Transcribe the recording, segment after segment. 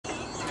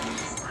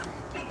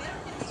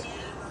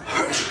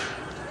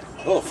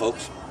Hello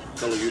folks,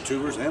 fellow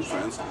YouTubers and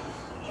friends.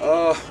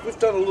 We've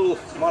done a little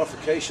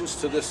modifications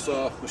to this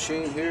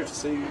machine here to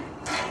see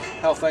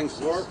how things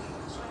work.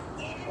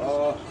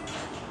 Got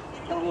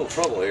a little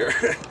trouble here.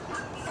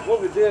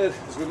 What we did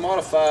is we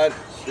modified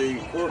the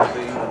work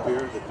beam up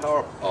here, the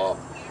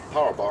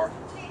power bar.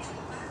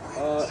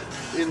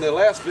 In the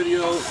last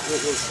video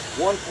it was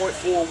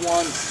 1.41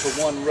 to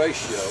 1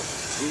 ratio.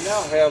 We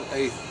now have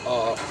a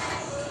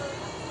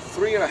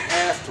 3.5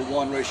 to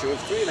 1 ratio.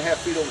 3.5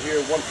 feet over here,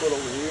 1 foot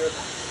over here.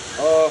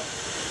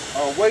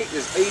 Our weight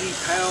is 80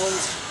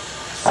 pounds,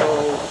 so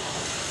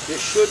it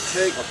should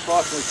take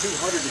approximately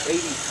 280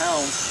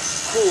 pounds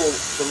full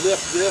to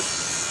lift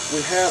this.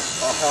 We have,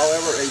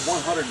 however, a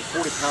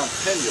 140-pound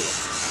pendulum,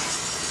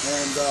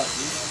 and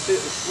you can see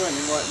it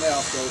swinging right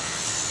now. So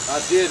I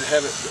did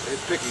have it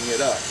picking it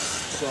up.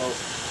 So,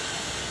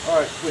 all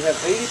right, we have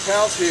 80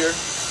 pounds here,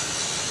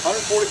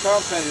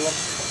 140-pound pendulum,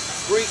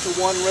 3 to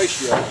 1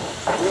 ratio.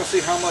 We're going to see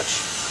how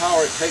much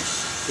power it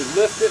takes to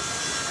lift it,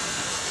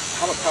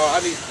 how much power I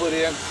need to put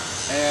in,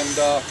 and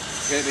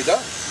can it be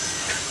done?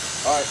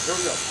 All right, here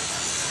we go.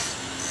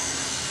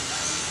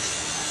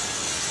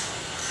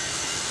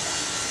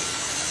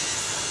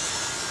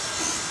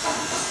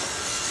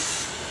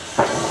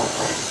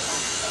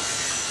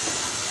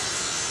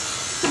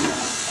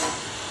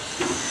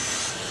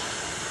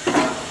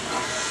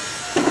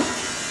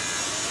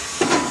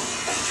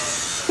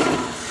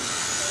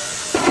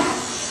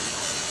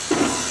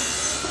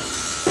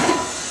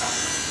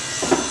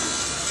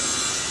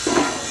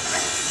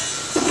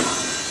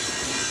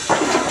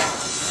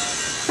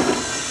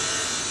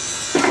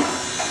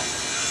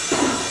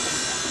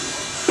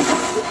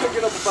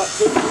 Picking up about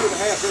 2.5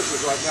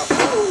 inches right now.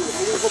 Oh,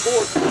 move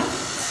aboard.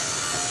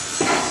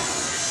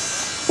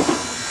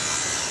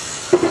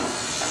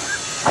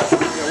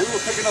 Yeah, we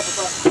were picking up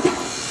about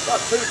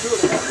 2.5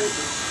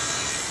 inches.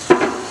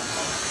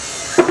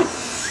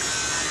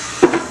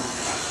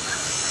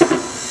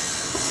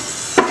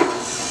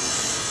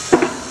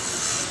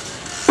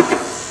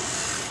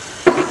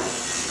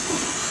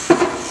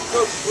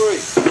 Stroke 3.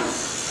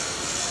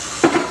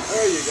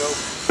 There you go.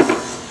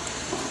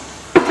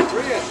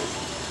 3 inches.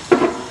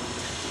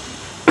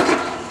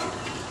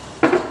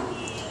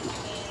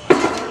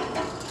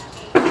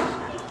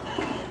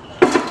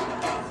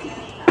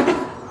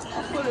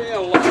 A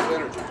lot of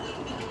energy.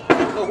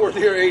 Nowhere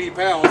near 80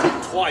 pounds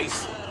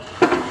twice.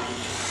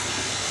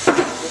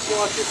 Just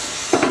watch it.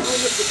 I'm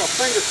doing this with my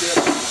fingertip.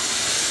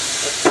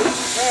 That's 80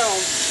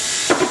 pounds.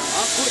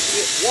 I'm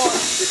pushing it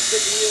once, it's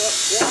picking it up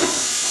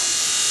twice.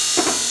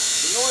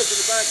 The noise in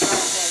the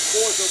background from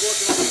boys are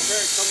working on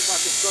repairing some of my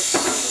construction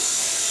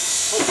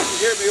methods. Hope you can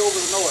hear me over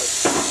the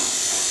noise.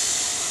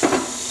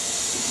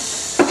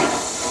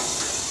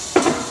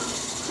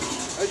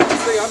 As you can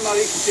see, I'm not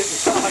even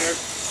getting tired.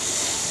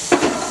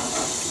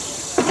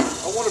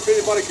 I wonder if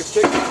anybody could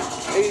pick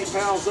 80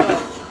 pounds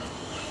up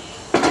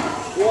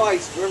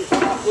twice for every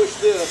time I push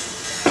this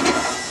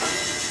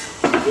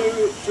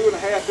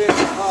 2.5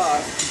 inches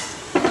high,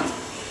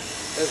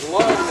 as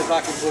long as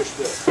I can push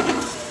this.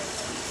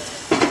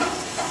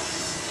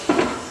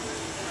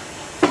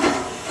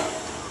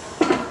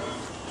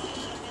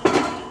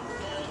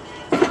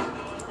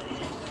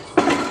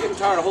 I'm getting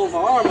tired of holding my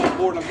arm on the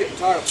board, and I'm getting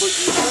tired of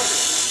pushing the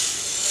finger.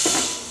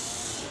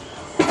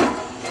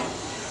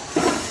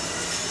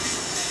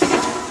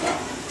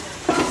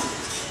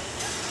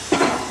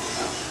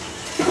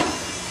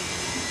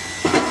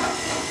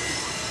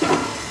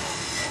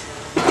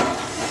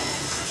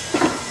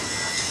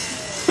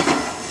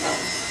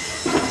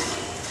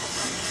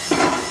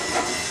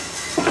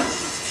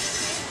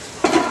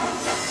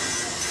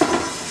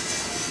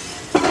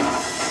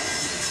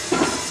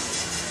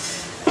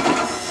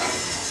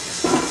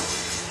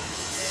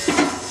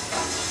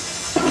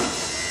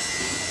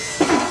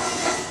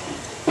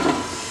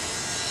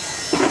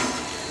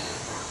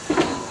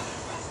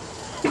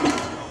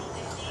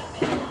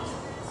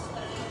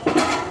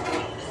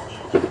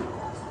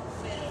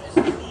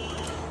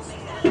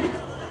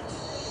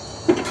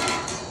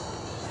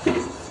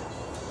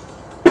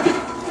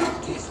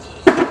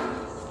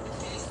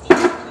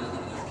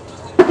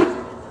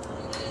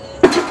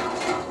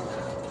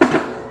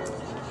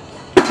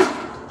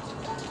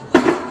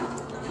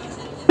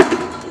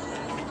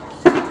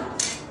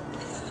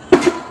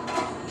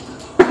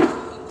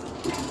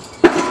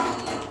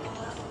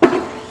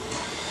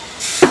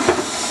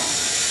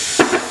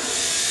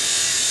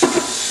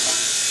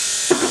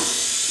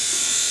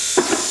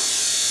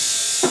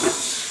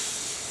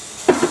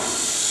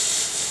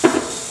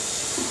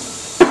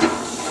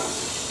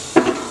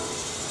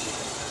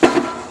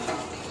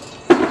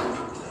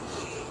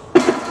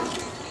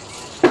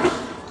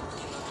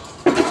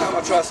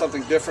 I try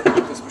something different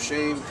with this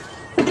machine.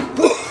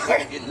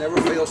 It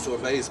never fails to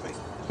amaze me.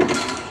 The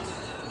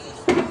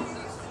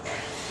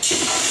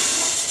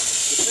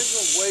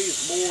pendulum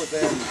weighs more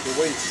than the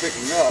weight it's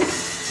picking up,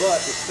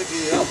 but it's picking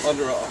it up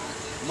under a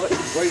much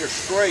greater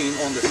strain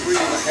on the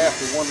 3.5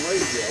 to 1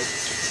 ratio.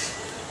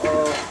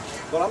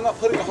 But I'm not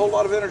putting a whole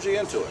lot of energy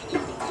into it.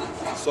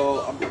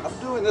 So I'm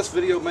doing this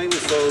video mainly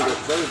so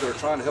that those that are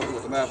trying to help me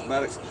with the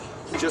mathematics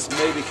just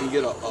maybe can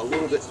get a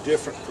little bit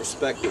different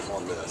perspective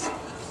on this.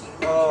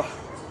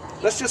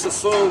 Let's just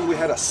assume we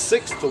had a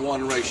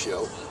 6-to-1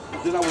 ratio,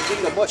 then I would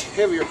need a much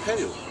heavier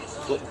pendulum.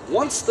 But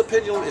once the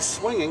pendulum is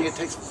swinging, it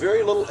takes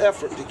very little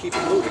effort to keep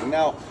it moving.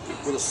 Now,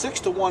 with a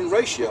 6-to-1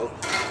 ratio,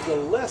 the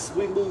less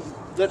we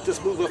let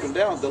this move up and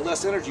down, the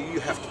less energy you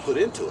have to put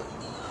into it.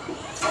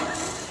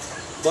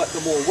 But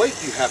the more weight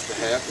you have to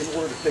have in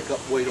order to pick up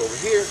weight over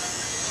here.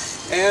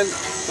 And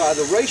by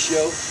the ratio,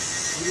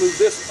 you move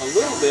this a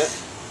little bit,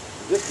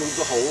 this moves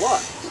a whole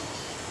lot.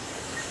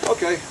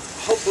 Okay,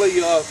 hopefully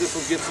this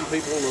will give some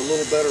people a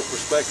little better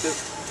perspective,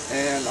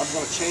 and I'm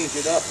going to change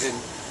it up and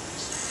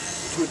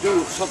to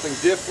do something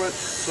different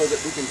so that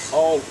we can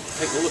all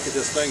take a look at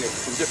this thing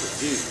from different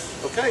views.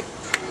 Okay?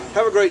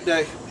 Have a great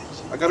day.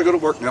 I got to go to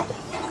work now.